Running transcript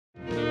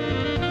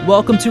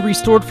Welcome to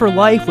Restored for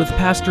Life with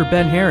Pastor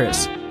Ben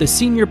Harris, the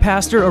senior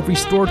pastor of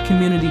Restored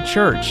Community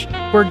Church,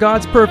 where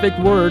God's perfect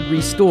word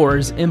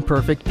restores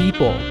imperfect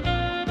people.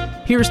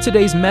 Here's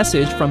today's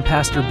message from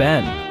Pastor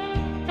Ben.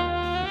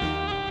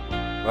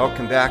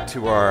 Welcome back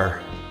to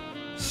our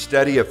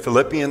study of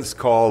Philippians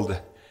called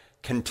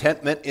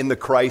Contentment in the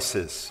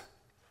Crisis.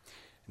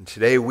 And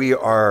today we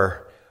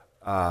are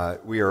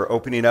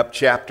opening up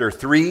chapter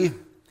 3. And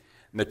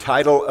the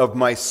title of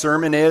my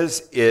sermon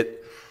is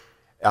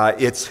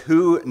It's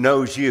Who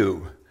Knows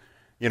You.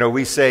 You know,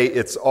 we say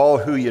it's all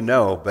who you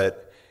know,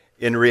 but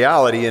in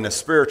reality, in a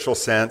spiritual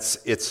sense,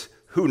 it's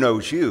who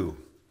knows you.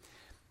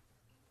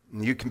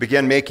 And you can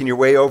begin making your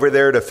way over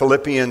there to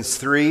Philippians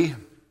 3.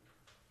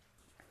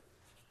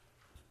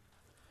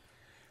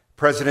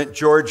 President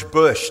George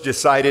Bush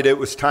decided it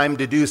was time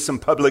to do some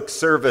public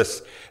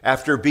service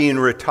after being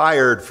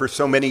retired for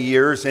so many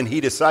years, and he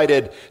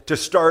decided to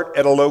start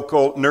at a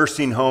local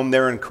nursing home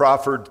there in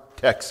Crawford,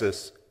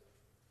 Texas.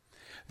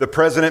 The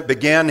president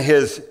began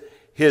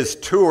his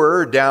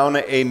tour down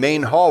a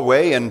main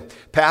hallway and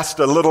passed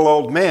a little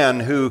old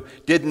man who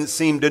didn't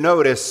seem to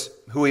notice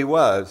who he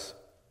was.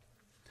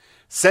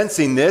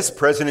 Sensing this,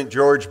 President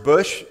George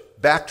Bush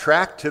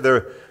backtracked to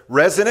the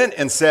resident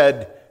and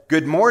said,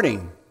 "Good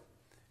morning.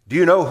 Do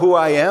you know who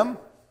I am?"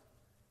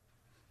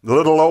 The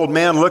little old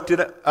man looked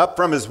up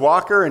from his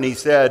walker and he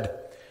said,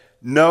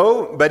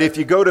 "No, but if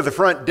you go to the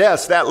front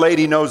desk, that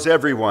lady knows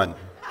everyone."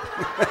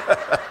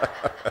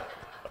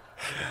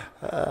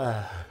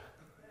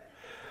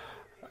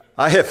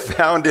 I have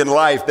found in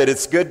life that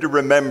it's good to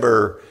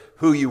remember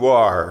who you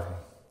are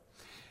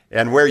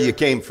and where you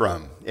came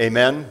from.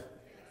 Amen?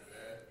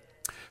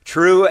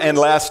 True and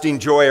lasting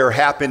joy or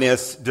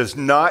happiness does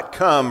not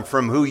come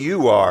from who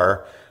you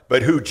are,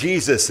 but who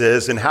Jesus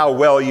is and how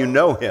well you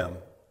know him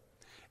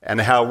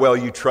and how well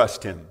you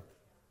trust him.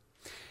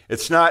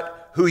 It's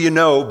not who you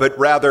know, but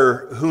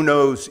rather who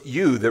knows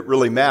you that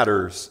really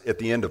matters at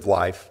the end of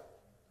life.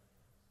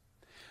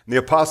 And the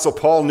Apostle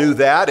Paul knew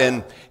that,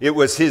 and it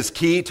was his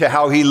key to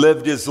how he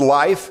lived his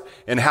life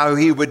and how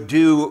he would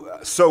do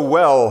so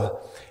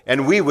well,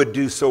 and we would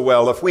do so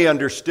well if we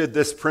understood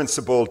this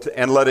principle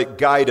and let it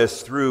guide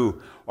us through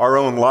our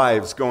own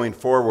lives going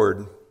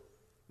forward.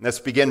 Let's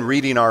begin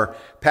reading our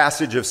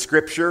passage of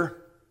Scripture.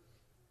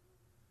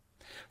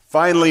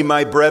 "Finally,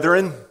 my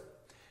brethren,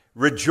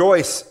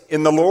 rejoice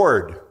in the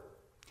Lord.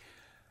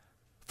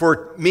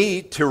 For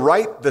me to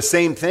write the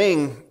same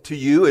thing to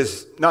you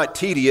is not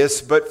tedious,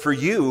 but for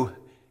you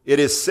it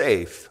is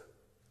safe."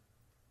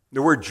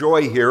 The word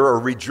joy here, or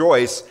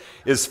rejoice,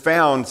 is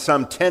found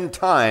some 10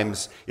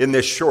 times in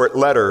this short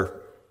letter.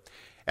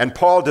 And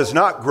Paul does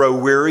not grow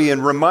weary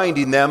in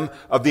reminding them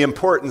of the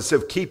importance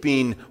of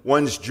keeping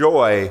one's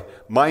joy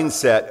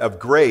mindset of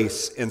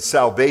grace and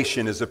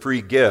salvation as a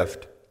free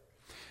gift.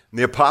 And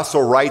the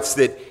apostle writes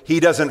that he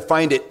doesn't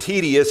find it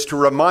tedious to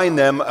remind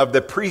them of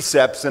the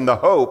precepts and the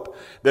hope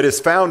that is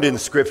found in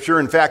Scripture.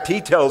 In fact,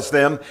 he tells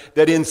them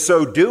that in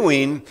so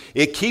doing,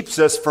 it keeps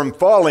us from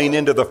falling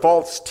into the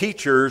false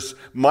teacher's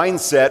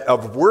mindset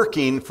of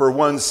working for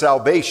one's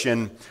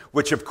salvation,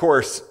 which of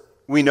course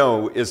we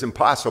know is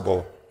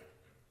impossible.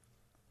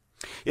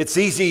 It's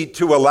easy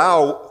to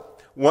allow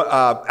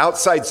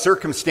outside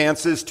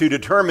circumstances to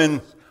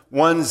determine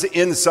one's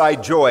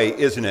inside joy,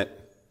 isn't it?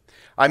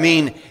 I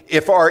mean,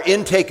 if our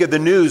intake of the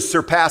news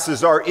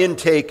surpasses our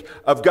intake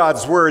of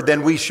God's Word,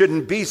 then we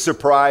shouldn't be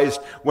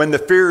surprised when the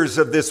fears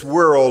of this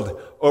world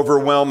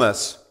overwhelm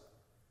us.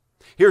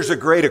 Here's a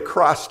great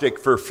acrostic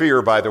for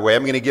fear, by the way.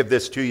 I'm going to give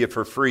this to you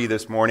for free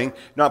this morning.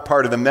 Not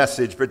part of the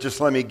message, but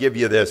just let me give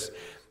you this.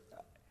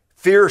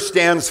 Fear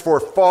stands for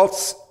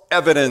false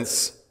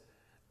evidence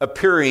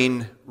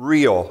appearing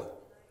real.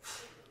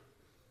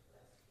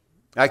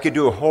 I could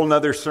do a whole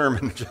nother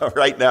sermon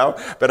right now,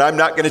 but I'm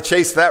not going to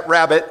chase that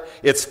rabbit.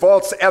 It's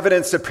false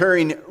evidence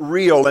appearing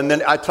real. And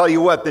then I tell you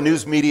what, the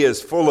news media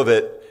is full of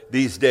it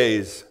these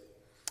days.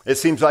 It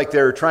seems like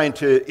they're trying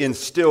to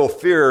instill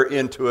fear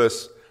into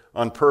us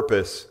on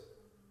purpose.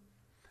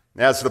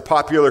 As the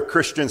popular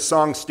Christian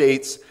song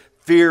states,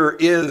 fear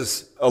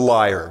is a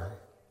liar.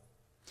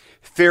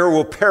 Fear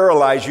will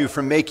paralyze you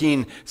from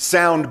making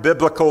sound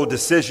biblical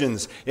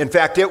decisions. In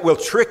fact, it will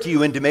trick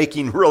you into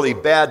making really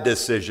bad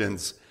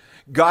decisions.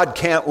 God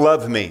can't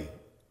love me.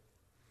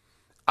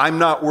 I'm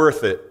not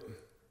worth it.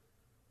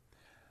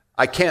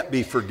 I can't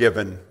be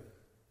forgiven.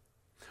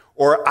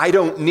 Or I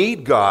don't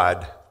need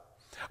God.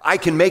 I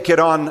can make it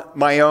on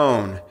my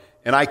own,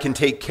 and I can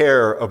take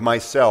care of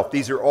myself.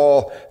 These are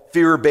all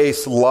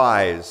fear-based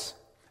lies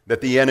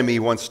that the enemy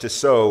wants to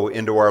sow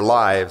into our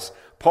lives.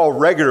 Paul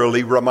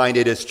regularly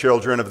reminded his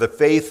children of the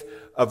faith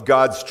of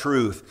God's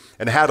truth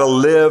and how to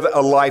live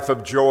a life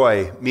of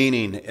joy,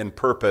 meaning, and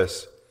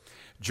purpose.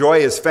 Joy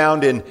is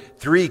found in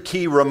 3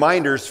 key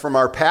reminders from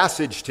our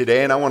passage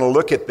today, and I want to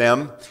look at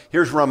them.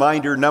 Here's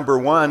reminder number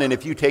 1, and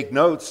if you take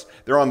notes,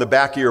 they're on the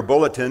back of your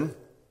bulletin.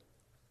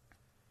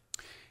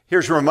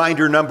 Here's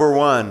reminder number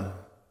 1.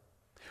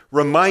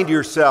 Remind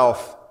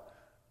yourself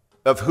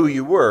of who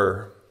you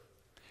were.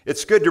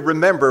 It's good to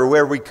remember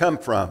where we come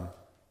from.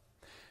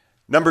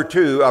 Number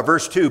 2,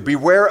 verse 2,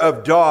 beware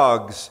of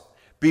dogs,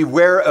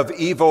 beware of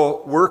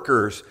evil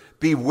workers,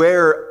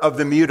 beware of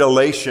the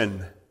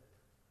mutilation.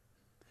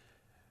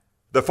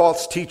 The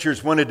false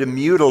teachers wanted to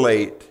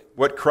mutilate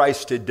what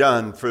Christ had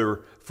done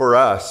for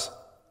us.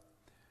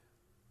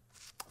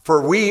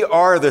 For we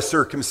are the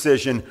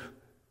circumcision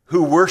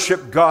who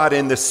worship God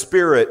in the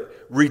Spirit,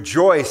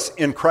 rejoice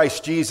in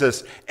Christ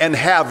Jesus, and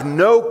have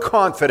no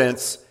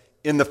confidence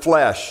in the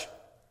flesh.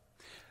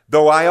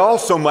 Though I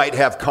also might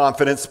have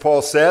confidence,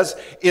 Paul says,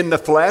 in the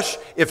flesh.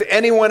 If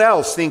anyone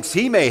else thinks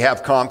he may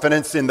have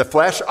confidence in the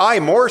flesh,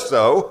 I more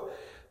so.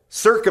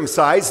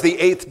 Circumcised the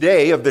 8th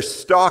day of the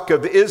stock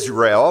of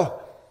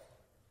Israel,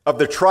 of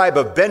the tribe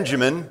of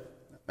Benjamin.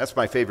 That's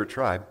my favorite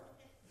tribe.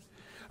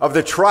 Of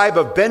the tribe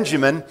of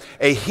Benjamin,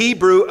 a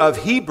Hebrew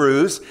of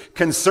Hebrews,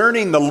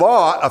 concerning the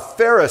law, a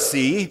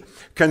Pharisee,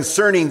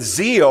 concerning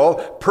zeal,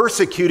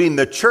 persecuting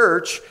the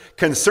church,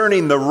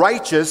 concerning the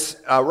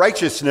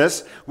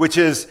righteousness, which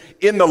is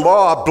in the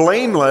law,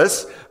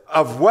 blameless,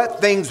 of what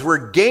things were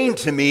gained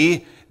to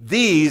me,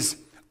 these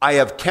I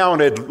have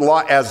counted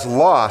as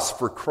loss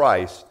for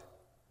Christ.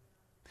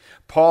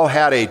 Paul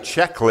had a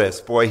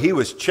checklist. Boy, he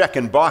was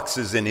checking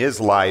boxes in his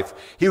life.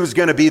 He was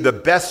going to be the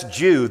best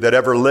Jew that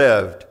ever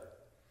lived.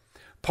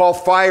 Paul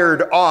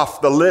fired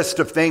off the list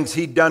of things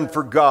he'd done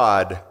for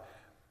God.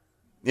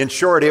 In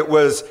short, it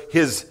was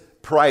his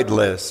pride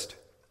list.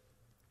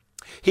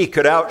 He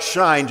could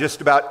outshine just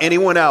about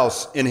anyone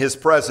else in his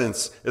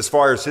presence as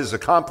far as his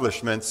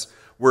accomplishments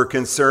were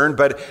concerned.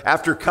 But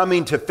after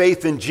coming to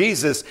faith in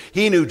Jesus,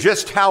 he knew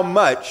just how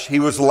much he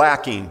was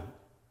lacking.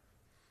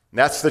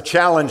 That's the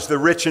challenge the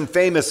rich and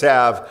famous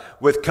have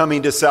with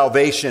coming to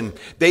salvation.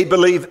 They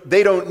believe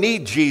they don't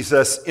need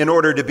Jesus in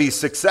order to be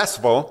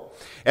successful.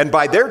 And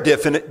by their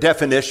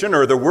definition,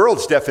 or the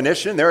world's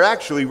definition, they're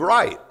actually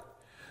right.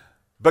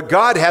 But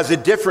God has a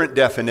different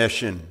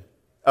definition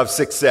of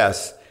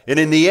success. And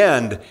in the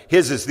end,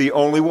 his is the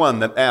only one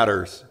that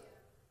matters.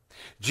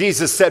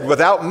 Jesus said,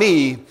 without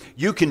me,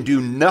 you can do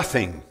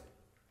nothing.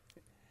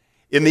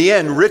 In the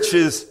end,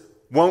 riches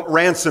won't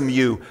ransom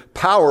you,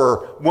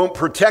 power won't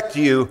protect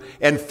you,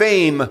 and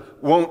fame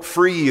won't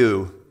free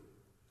you.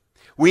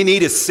 We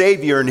need a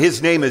Savior, and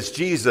his name is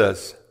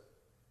Jesus.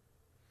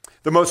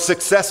 The most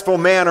successful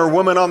man or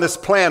woman on this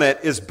planet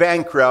is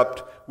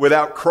bankrupt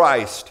without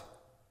Christ.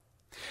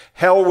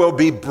 Hell will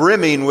be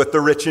brimming with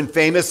the rich and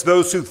famous.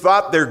 Those who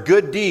thought their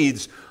good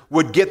deeds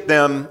would get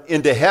them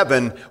into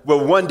heaven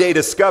will one day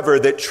discover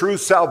that true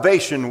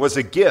salvation was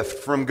a gift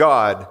from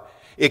God.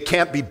 It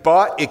can't be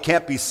bought, it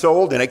can't be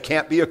sold, and it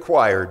can't be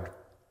acquired.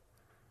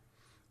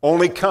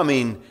 Only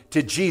coming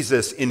to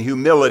Jesus in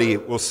humility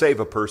will save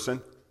a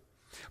person.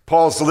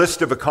 Paul's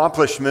list of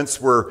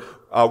accomplishments were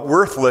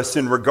worthless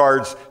in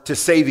regards to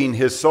saving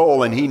his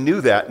soul, and he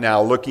knew that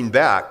now looking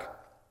back.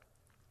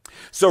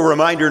 So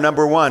reminder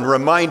number 1,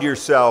 remind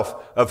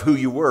yourself of who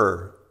you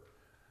were.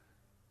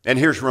 And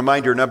here's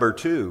reminder number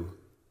 2.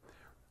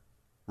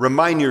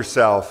 Remind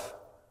yourself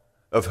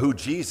of who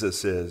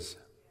Jesus is.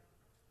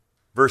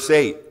 Verse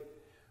 8,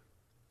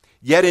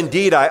 yet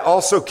indeed I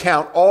also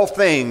count all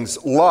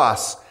things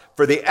loss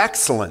for the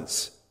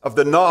excellence of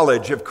the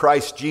knowledge of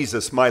Christ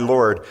Jesus my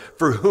Lord,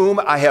 for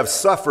whom I have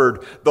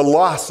suffered the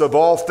loss of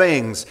all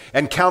things,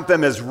 and count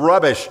them as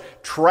rubbish,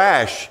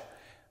 trash.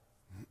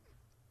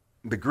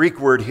 The Greek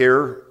word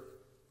here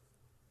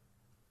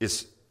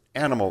is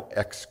animal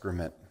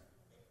excrement.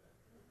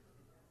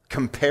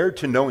 Compared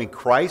to knowing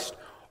Christ,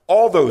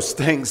 all those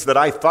things that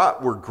I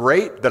thought were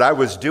great, that I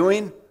was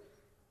doing,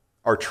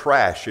 are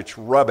trash. It's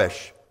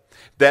rubbish.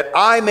 That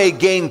I may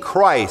gain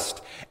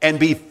Christ and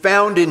be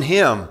found in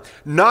him,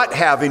 not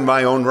having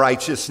my own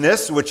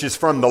righteousness, which is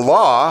from the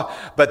law,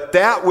 but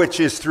that which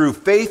is through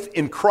faith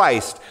in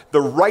Christ, the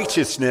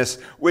righteousness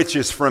which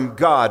is from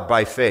God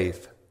by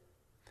faith.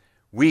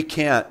 We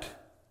can't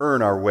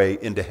earn our way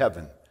into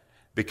heaven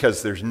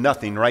because there's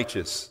nothing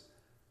righteous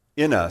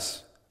in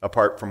us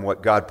apart from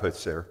what God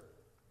puts there.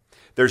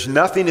 There's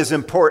nothing as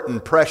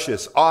important,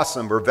 precious,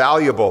 awesome, or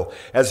valuable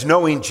as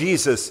knowing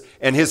Jesus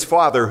and his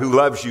Father who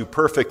loves you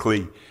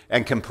perfectly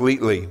and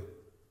completely.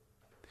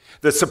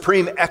 The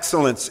supreme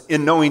excellence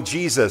in knowing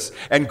Jesus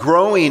and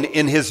growing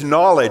in his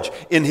knowledge,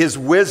 in his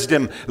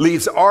wisdom,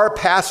 leaves our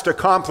past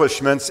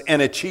accomplishments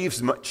and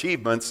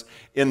achievements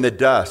in the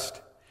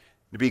dust.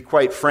 To be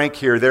quite frank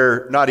here,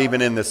 they're not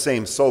even in the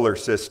same solar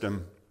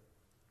system.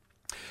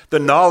 The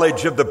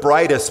knowledge of the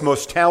brightest,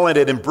 most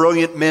talented, and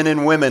brilliant men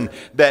and women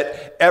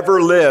that ever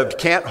lived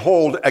can't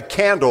hold a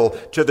candle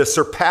to the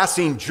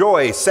surpassing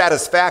joy,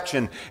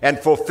 satisfaction, and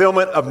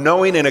fulfillment of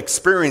knowing and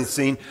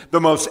experiencing the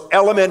most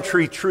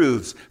elementary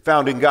truths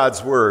found in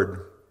God's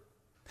Word.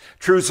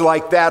 Truths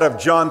like that of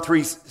John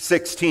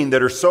 3:16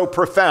 that are so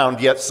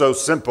profound yet so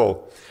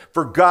simple.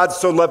 For God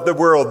so loved the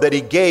world that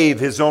he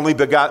gave his only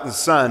begotten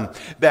Son,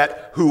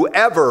 that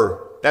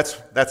whoever,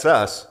 that's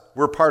us,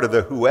 we're part of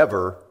the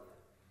whoever,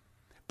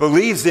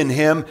 believes in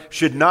him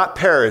should not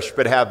perish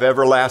but have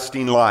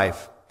everlasting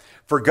life.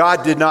 For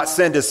God did not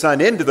send his Son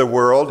into the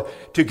world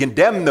to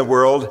condemn the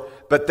world,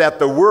 but that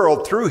the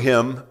world through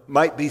him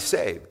might be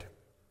saved.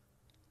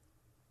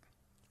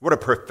 What a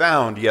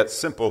profound yet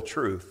simple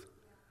truth.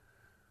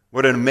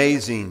 What an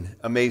amazing,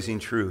 amazing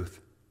truth.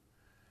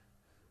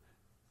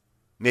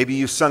 Maybe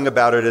you sung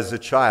about it as a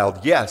child.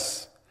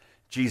 Yes,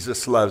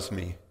 Jesus loves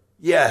me.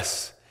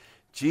 Yes,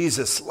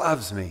 Jesus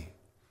loves me.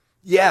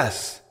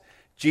 Yes,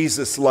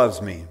 Jesus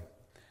loves me.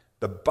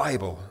 The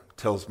Bible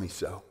tells me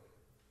so.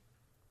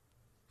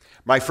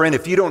 My friend,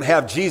 if you don't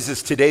have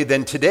Jesus today,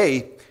 then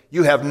today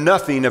you have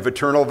nothing of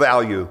eternal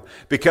value,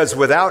 because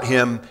without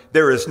him,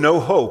 there is no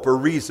hope or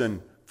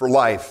reason for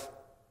life.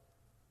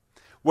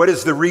 What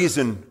is the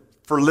reason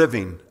for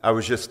living? I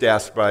was just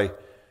asked by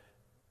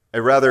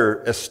a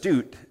rather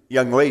astute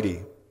young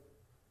lady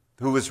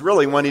who was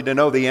really wanting to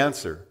know the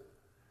answer.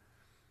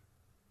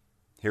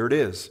 Here it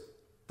is,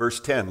 verse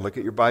 10. Look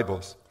at your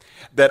Bibles.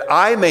 That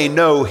I may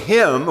know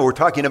him, we're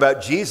talking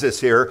about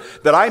Jesus here,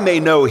 that I may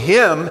know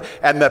him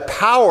and the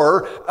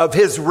power of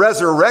his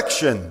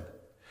resurrection,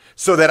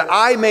 so that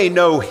I may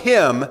know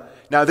him.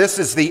 Now this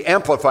is the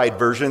Amplified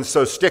version,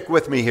 so stick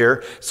with me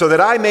here. So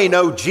that I may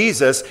know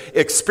Jesus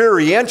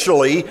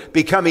experientially,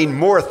 becoming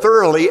more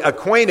thoroughly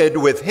acquainted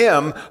with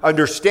him,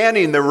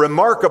 understanding the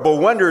remarkable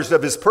wonders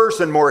of his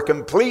person more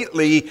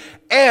completely,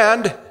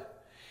 and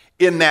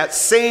in that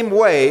same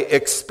way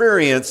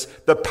experience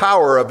the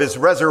power of his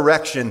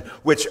resurrection,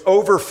 which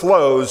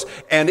overflows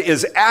and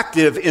is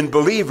active in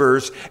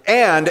believers,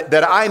 and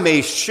that I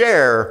may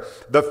share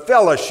the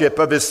fellowship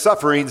of his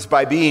sufferings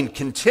by being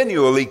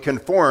continually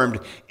conformed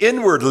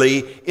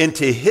inwardly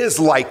into his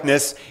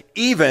likeness,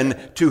 even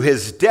to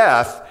his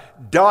death,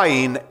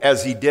 dying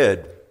as he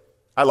did.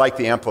 I like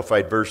the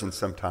Amplified version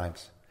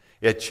sometimes.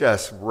 It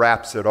just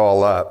wraps it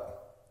all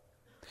up.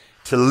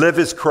 To live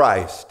is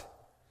Christ.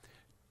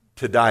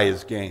 To die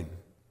is gain.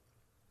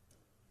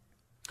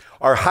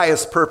 Our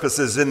highest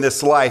purposes in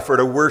this life are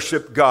to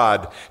worship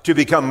God, to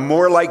become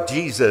more like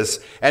Jesus,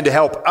 and to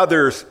help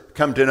others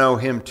come to know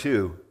him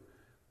too.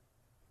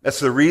 That's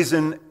the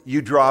reason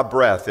you draw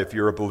breath if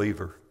you're a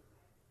believer.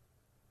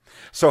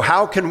 So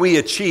how can we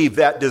achieve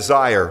that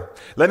desire?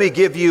 Let me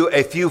give you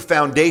a few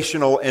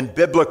foundational and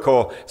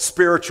biblical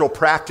spiritual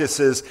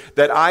practices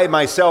that I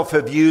myself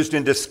have used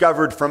and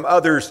discovered from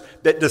others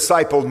that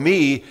discipled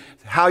me,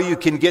 how you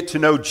can get to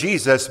know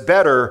Jesus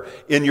better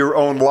in your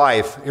own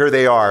life. Here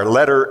they are.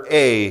 Letter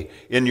A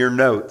in your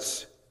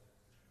notes.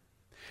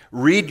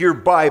 Read your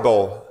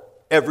Bible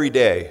every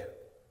day.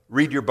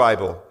 Read your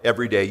Bible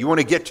every day. You want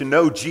to get to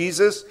know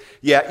Jesus?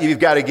 Yeah, you've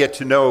got to get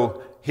to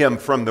know him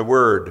from the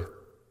Word.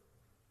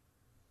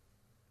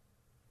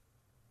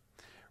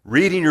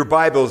 Reading your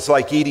Bible is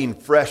like eating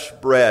fresh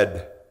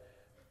bread.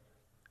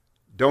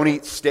 Don't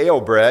eat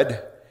stale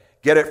bread.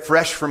 Get it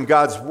fresh from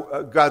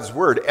God's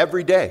Word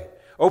every day.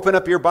 Open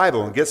up your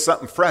Bible and get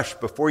something fresh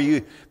before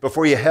you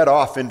head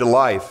off into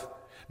life.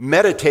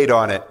 Meditate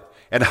on it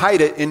and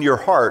hide it in your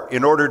heart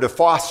in order to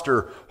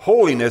foster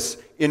holiness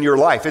in your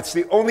life. It's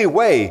the only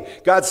way.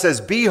 God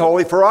says, be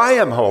holy for I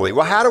am holy.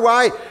 Well,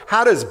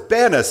 how does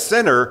Ben, a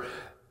sinner,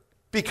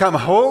 become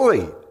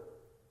holy?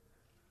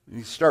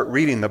 You start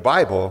reading the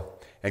Bible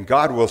and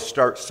God will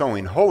start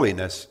sowing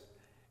holiness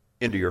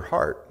into your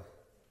heart.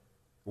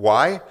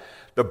 Why?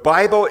 The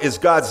Bible is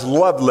God's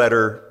love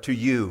letter to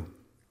you.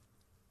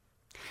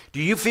 Do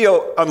you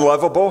feel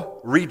unlovable?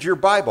 Read your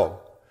Bible.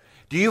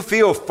 Do you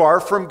feel far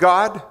from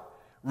God?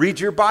 Read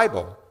your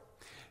Bible.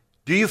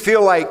 Do you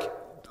feel like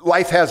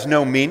life has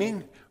no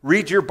meaning?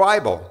 Read your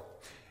Bible.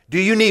 Do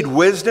you need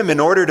wisdom in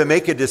order to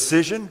make a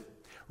decision?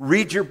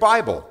 Read your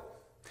Bible.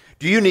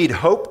 Do you need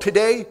hope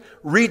today?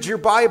 Read your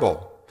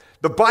Bible.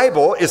 The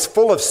Bible is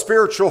full of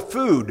spiritual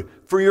food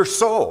for your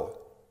soul.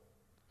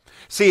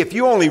 See, if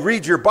you only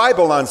read your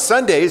Bible on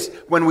Sundays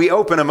when we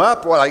open them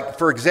up, like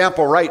for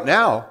example right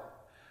now,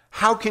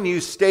 how can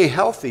you stay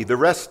healthy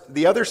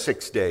the other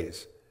 6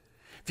 days?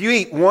 If you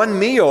eat one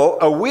meal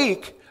a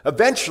week,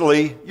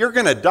 eventually you're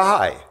going to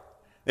die.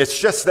 It's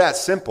just that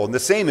simple. And the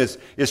same is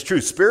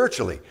true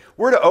spiritually.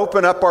 We're to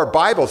open up our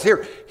Bibles.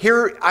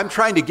 Here, I'm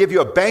trying to give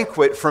you a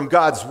banquet from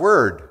God's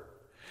Word.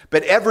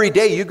 But every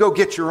day you go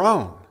get your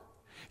own.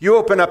 You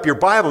open up your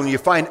Bible and you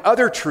find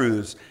other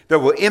truths that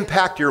will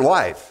impact your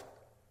life.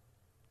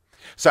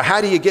 So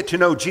how do you get to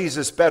know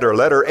Jesus better?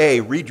 Letter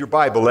A, read your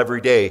Bible every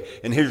day.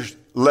 And here's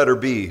letter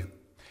B,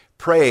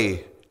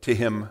 pray to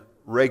him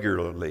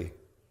regularly.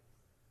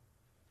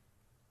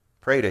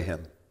 Pray to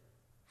him.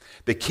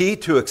 The key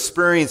to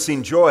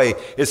experiencing joy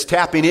is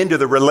tapping into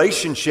the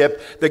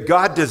relationship that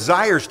God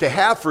desires to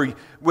have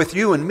with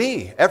you and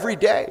me every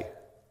day.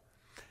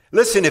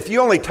 Listen, if you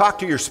only talk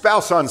to your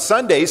spouse on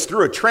Sundays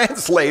through a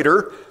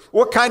translator,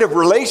 what kind of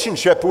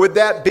relationship would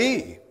that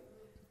be?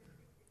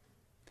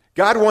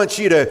 God wants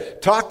you to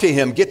talk to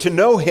him, get to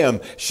know him,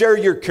 share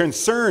your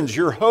concerns,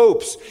 your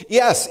hopes,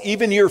 yes,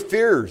 even your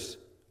fears.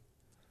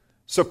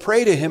 So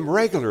pray to him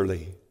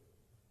regularly.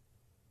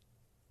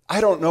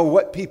 I don't know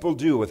what people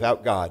do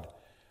without God.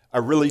 I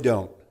really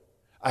don't.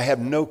 I have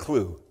no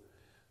clue.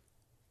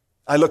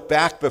 I look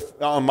back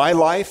on my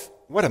life,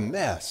 what a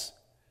mess.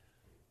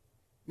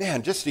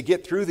 Man, just to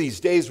get through these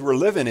days we're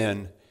living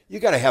in, you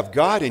got to have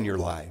God in your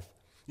life.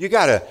 You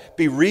got to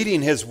be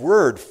reading his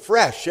word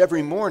fresh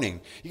every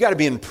morning. You got to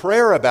be in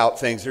prayer about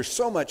things. There's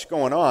so much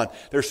going on.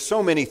 There's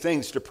so many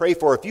things to pray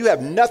for. If you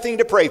have nothing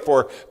to pray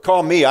for,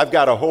 call me. I've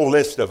got a whole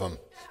list of them.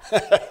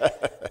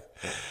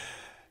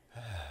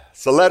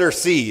 So letter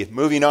C,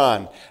 moving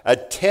on.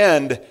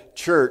 Attend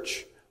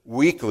church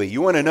weekly.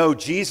 You want to know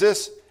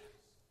Jesus?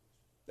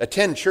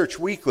 Attend church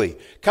weekly.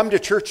 Come to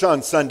church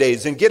on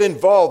Sundays and get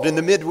involved in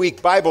the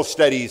midweek Bible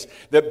studies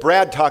that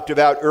Brad talked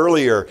about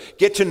earlier.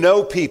 Get to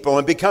know people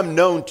and become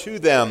known to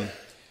them.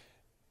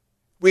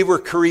 We were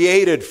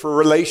created for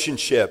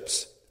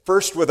relationships.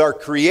 First with our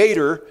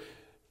Creator,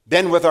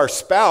 then with our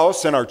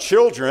spouse and our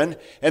children,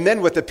 and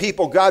then with the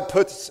people God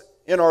puts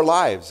in our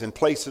lives and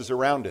places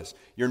around us.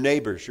 Your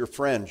neighbors, your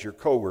friends, your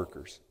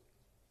coworkers.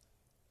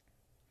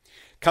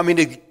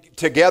 Coming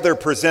together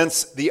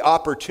presents the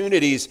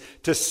opportunities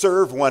to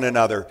serve one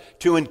another,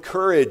 to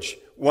encourage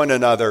one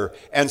another,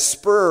 and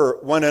spur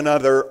one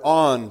another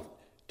on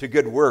to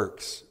good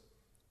works.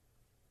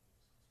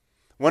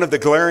 One of the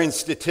glaring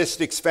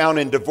statistics found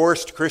in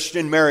divorced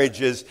Christian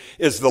marriages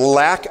is the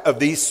lack of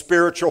these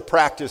spiritual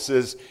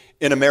practices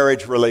in a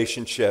marriage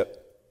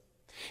relationship.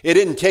 It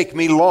didn't take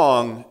me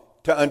long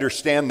to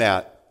understand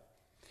that.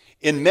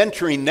 In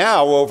mentoring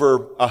now over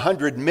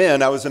 100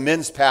 men, I was a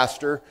men's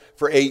pastor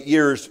for 8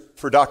 years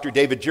for Dr.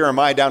 David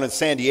Jeremiah down in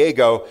San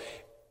Diego.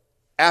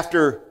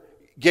 After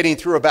getting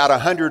through about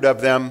 100 of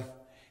them,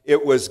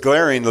 it was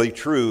glaringly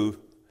true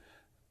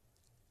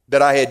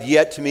that I had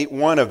yet to meet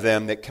one of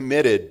them that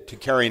committed to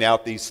carrying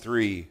out these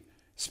 3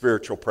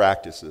 spiritual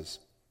practices.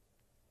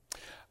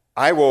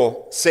 I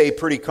will say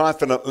pretty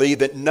confidently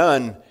that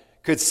none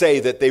could say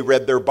that they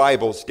read their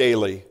Bibles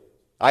daily.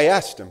 I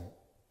asked them.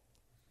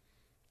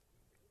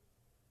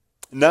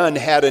 None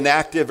had an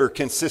active or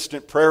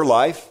consistent prayer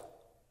life.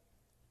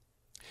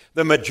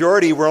 The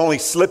majority were only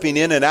slipping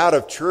in and out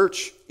of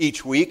church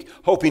each week,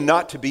 hoping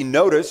not to be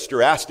noticed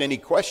or asked any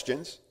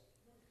questions.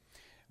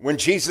 When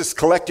Jesus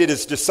collected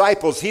his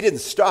disciples, he didn't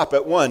stop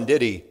at one,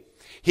 did he?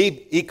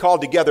 He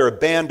called together a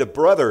band of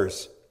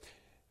brothers.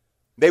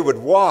 They would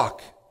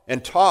walk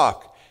and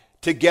talk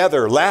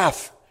together,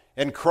 laugh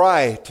and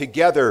cry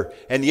together,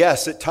 and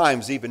yes, at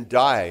times even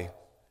die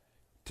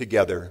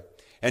together,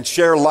 and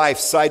share life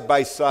side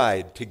by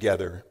side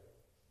together.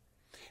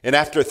 And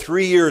after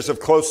 3 years of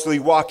closely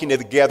walking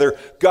together,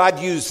 God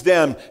used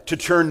them to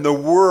turn the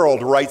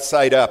world right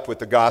side up with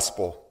the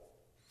gospel.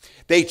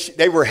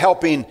 They were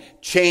helping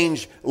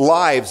change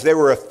lives. They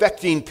were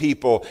affecting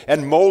people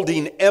and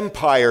molding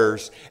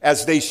empires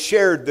as they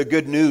shared the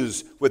good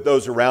news with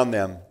those around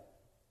them.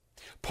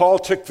 Paul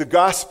took the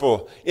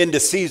gospel into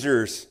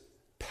Caesar's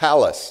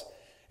palace.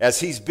 As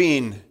he's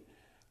being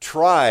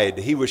tried,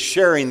 he was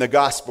sharing the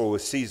gospel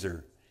with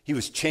Caesar. He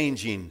was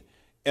changing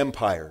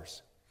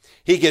empires.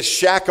 He gets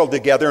shackled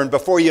together, and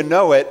before you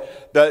know it,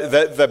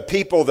 the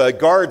people, the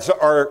guards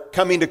are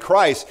coming to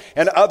Christ,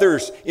 and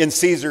others in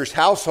Caesar's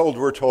household,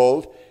 we're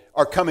told,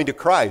 are coming to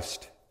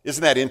Christ.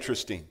 Isn't that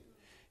interesting?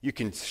 You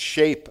can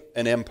shape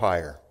an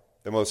empire,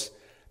 the most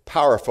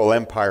powerful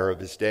empire of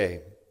his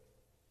day.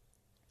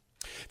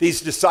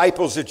 These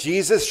disciples of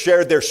Jesus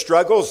shared their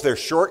struggles, their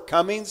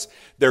shortcomings,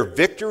 their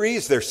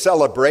victories, their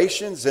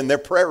celebrations, and their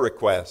prayer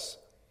requests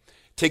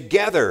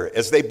together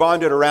as they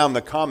bonded around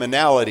the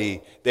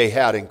commonality they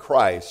had in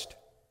Christ.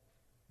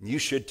 You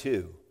should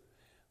too.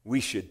 We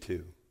should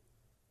too.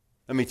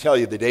 Let me tell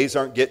you, the days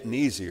aren't getting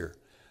easier.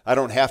 I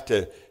don't have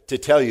to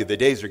tell you, the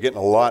days are getting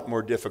a lot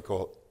more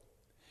difficult.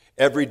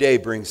 Every day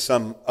brings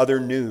some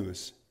other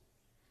news.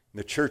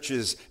 The church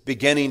is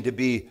beginning to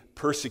be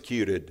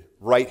persecuted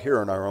right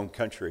here in our own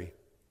country.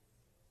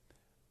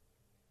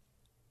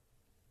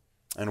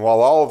 And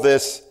while all of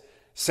this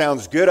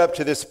sounds good up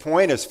to this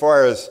point as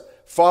far as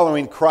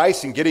following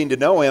Christ and getting to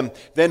know him,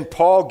 then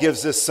Paul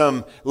gives us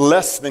some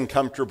less than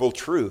comfortable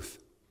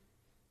truth.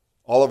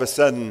 All of a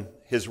sudden,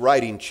 his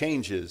writing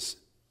changes.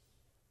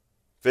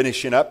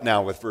 Finishing up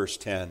now with verse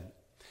 10.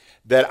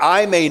 That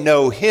I may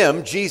know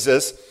him,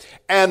 Jesus,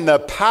 and the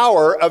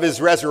power of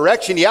his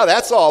resurrection. Yeah,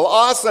 that's all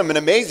awesome and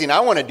amazing. I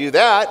want to do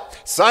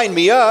that. Sign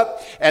me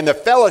up. And the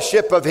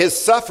fellowship of his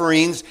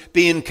sufferings,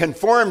 being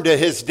conformed to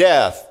his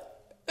death.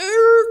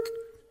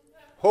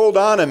 Hold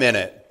on a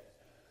minute.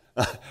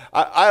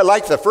 I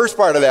like the first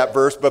part of that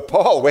verse, but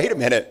Paul, wait a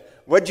minute.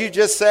 What'd you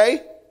just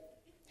say?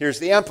 Here's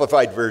the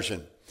Amplified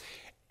Version.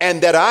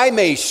 And that I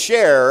may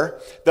share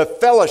the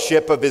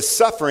fellowship of his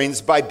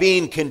sufferings by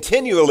being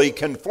continually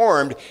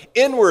conformed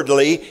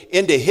inwardly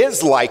into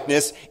his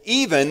likeness,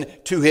 even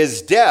to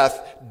his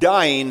death,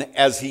 dying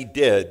as he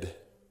did.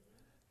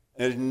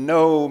 There's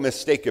no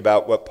mistake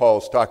about what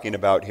Paul's talking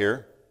about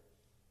here.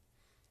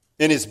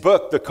 In his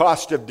book, The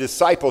Cost of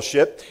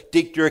Discipleship,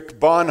 Dietrich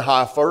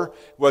Bonhoeffer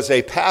was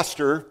a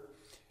pastor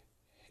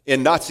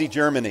in Nazi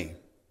Germany.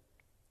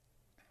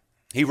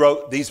 He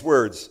wrote these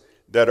words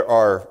that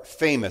are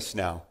famous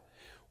now.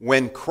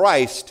 When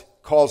Christ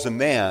calls a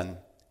man,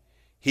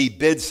 he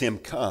bids him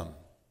come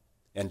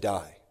and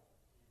die.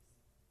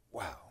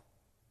 Wow.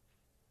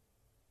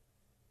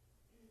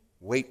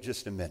 Wait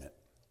just a minute.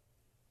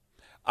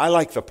 I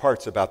like the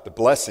parts about the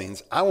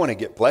blessings. I want to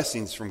get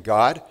blessings from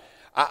God.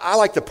 I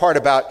like the part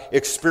about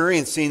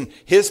experiencing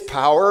his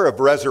power of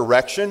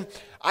resurrection.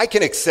 I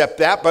can accept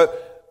that,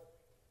 but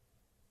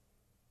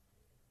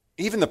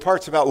even the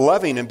parts about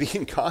loving and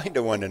being kind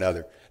to one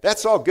another,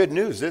 that's all good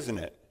news, isn't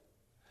it?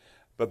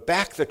 But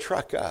back the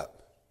truck up.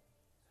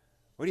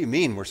 What do you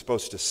mean we're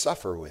supposed to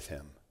suffer with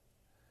him?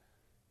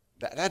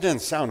 That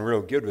doesn't sound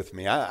real good with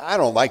me. I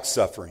don't like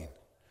suffering.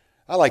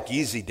 I like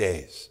easy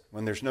days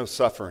when there's no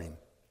suffering.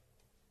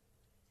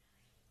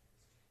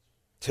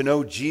 To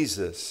know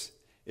Jesus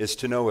is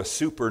to know a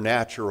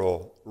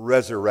supernatural,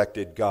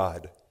 resurrected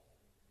God.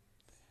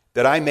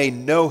 That I may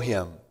know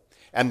him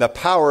and the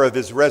power of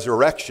his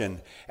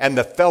resurrection and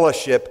the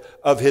fellowship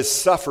of his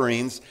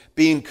sufferings,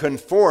 being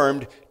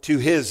conformed to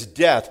his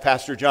death.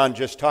 Pastor John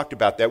just talked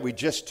about that. We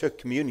just took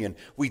communion.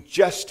 We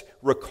just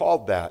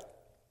recalled that.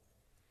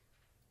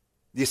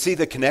 You see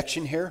the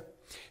connection here?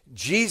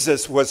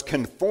 Jesus was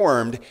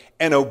conformed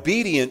and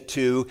obedient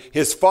to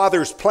his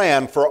Father's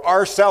plan for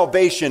our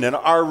salvation and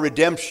our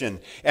redemption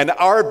and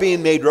our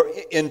being made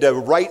into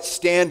right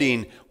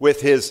standing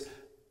with his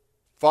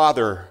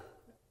Father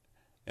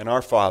and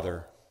our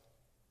Father.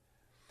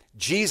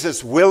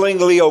 Jesus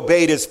willingly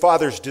obeyed his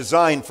Father's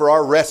design for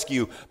our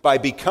rescue by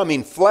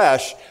becoming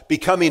flesh,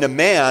 becoming a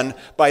man,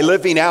 by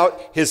living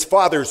out his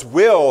Father's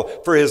will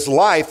for his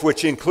life,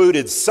 which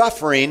included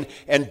suffering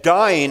and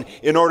dying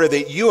in order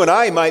that you and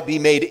I might be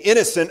made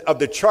innocent of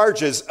the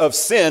charges of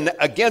sin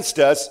against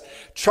us,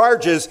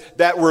 charges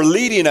that were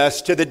leading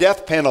us to the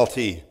death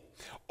penalty.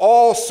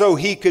 All so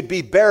he could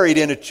be buried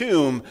in a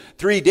tomb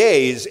 3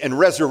 days and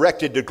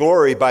resurrected to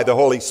glory by the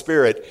Holy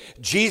Spirit.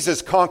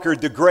 Jesus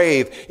conquered the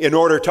grave in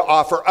order to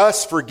offer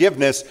us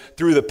forgiveness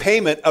through the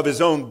payment of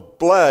his own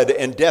blood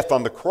and death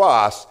on the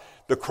cross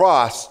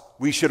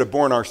we should have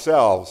borne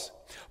ourselves.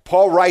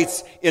 Paul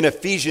writes in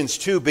Ephesians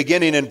 2,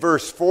 beginning in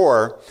verse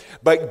 4,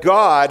 "But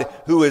God,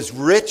 who is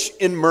rich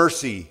in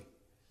mercy,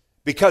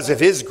 because of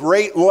his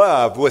great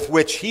love with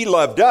which he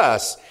loved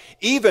us,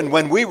 even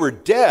when we were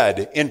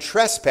dead in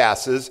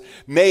trespasses,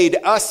 made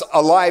us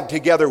alive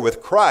together with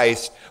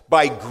Christ.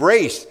 By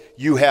grace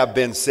you have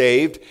been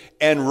saved,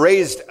 and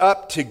raised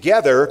up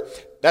together."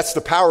 That's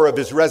the power of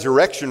his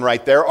resurrection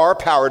right there, our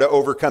power to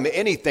overcome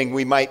anything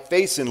we might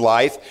face in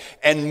life,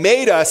 "and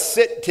made us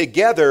sit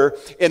together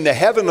in the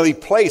heavenly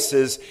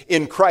places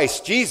in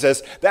Christ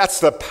Jesus."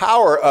 That's the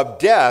power of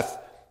death,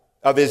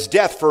 of his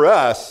death for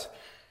us,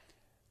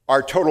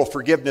 our total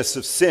forgiveness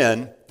of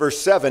sin. Verse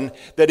 7,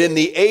 "that in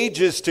the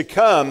ages to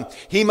come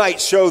he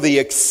might show the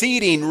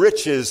exceeding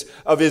riches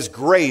of his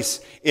grace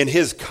in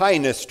his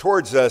kindness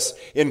towards us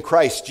in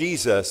Christ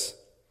Jesus."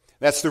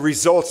 That's the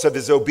results of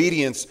his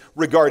obedience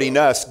regarding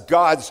us,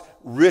 God's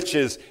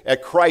riches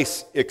at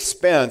Christ's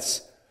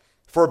expense.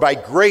 "For by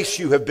grace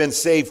you have been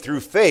saved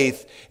through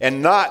faith,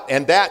 and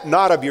that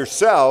not of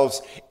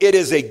yourselves. It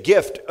is a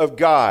gift of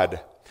God,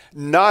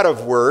 not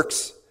of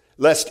works,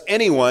 lest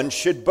anyone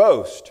should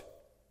boast.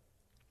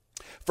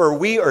 For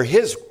we are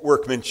his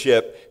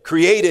workmanship,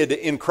 created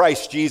in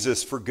Christ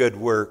Jesus for good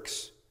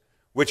works,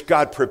 which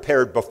God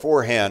prepared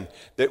beforehand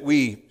that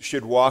we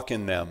should walk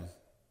in them."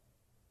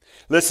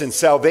 Listen,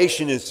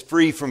 salvation is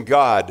free from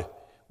God.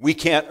 We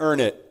can't earn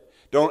it.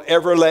 Don't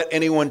ever let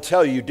anyone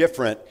tell you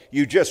different.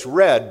 You just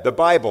read the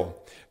Bible.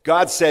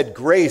 God said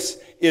grace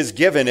is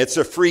given. It's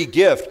a free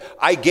gift.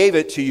 I gave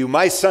it to you.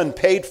 My son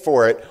paid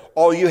for it.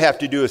 All you have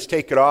to do is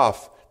take it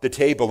off the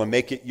table and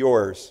make it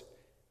yours.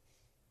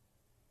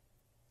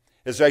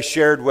 As I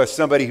shared with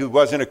somebody who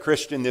wasn't a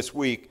Christian this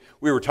week,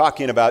 we were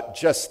talking about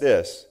just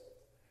this.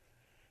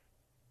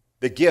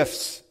 The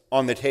gifts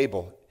on the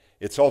table.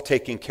 It's all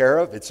taken care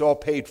of. It's all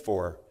paid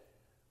for.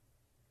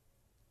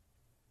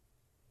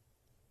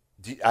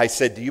 I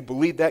said, "Do you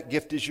believe that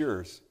gift is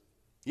yours?"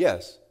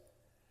 "Yes."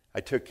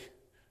 I took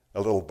a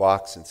little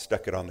box and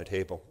stuck it on the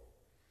table.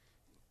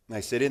 And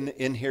I said,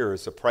 in here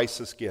is a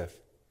priceless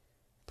gift.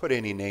 Put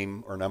any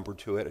name or number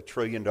to it. $1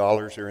 trillion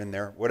are in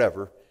there,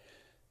 whatever.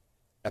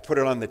 I put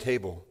it on the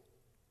table.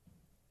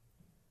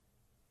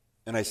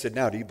 And I said,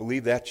 "Now, do you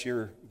believe that's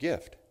your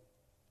gift?"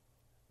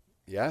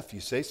 "Yeah, if you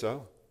say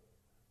so."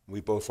 We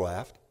both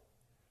laughed.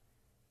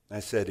 I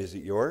said, "Is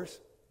it yours?"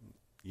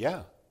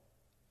 "Yeah."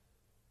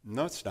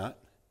 "No, it's not."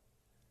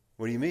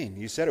 "What do you mean?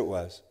 You said it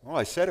was." "Oh,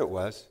 I said it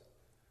was.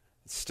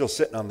 It's still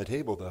sitting on the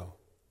table, though.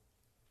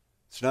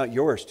 It's not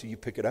yours till you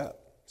pick it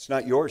up. It's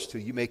not yours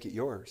till you make it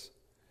yours.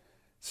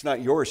 It's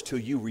not yours till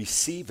you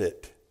receive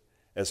it,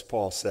 as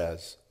Paul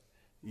says.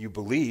 You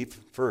believe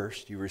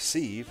first, you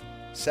receive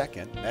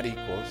second, that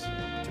equals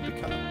to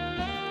become.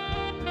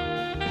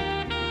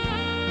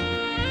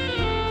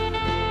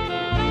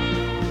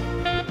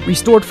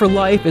 Restored for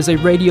Life is a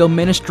radio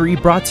ministry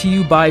brought to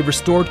you by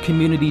Restored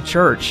Community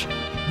Church.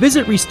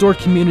 Visit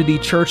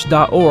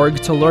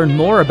restoredcommunitychurch.org to learn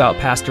more about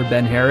Pastor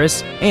Ben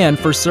Harris and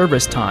for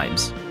service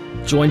times.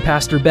 Join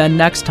Pastor Ben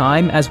next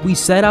time as we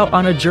set out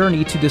on a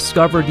journey to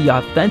discover the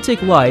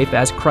authentic life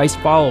as Christ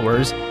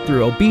followers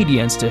through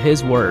obedience to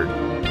his word.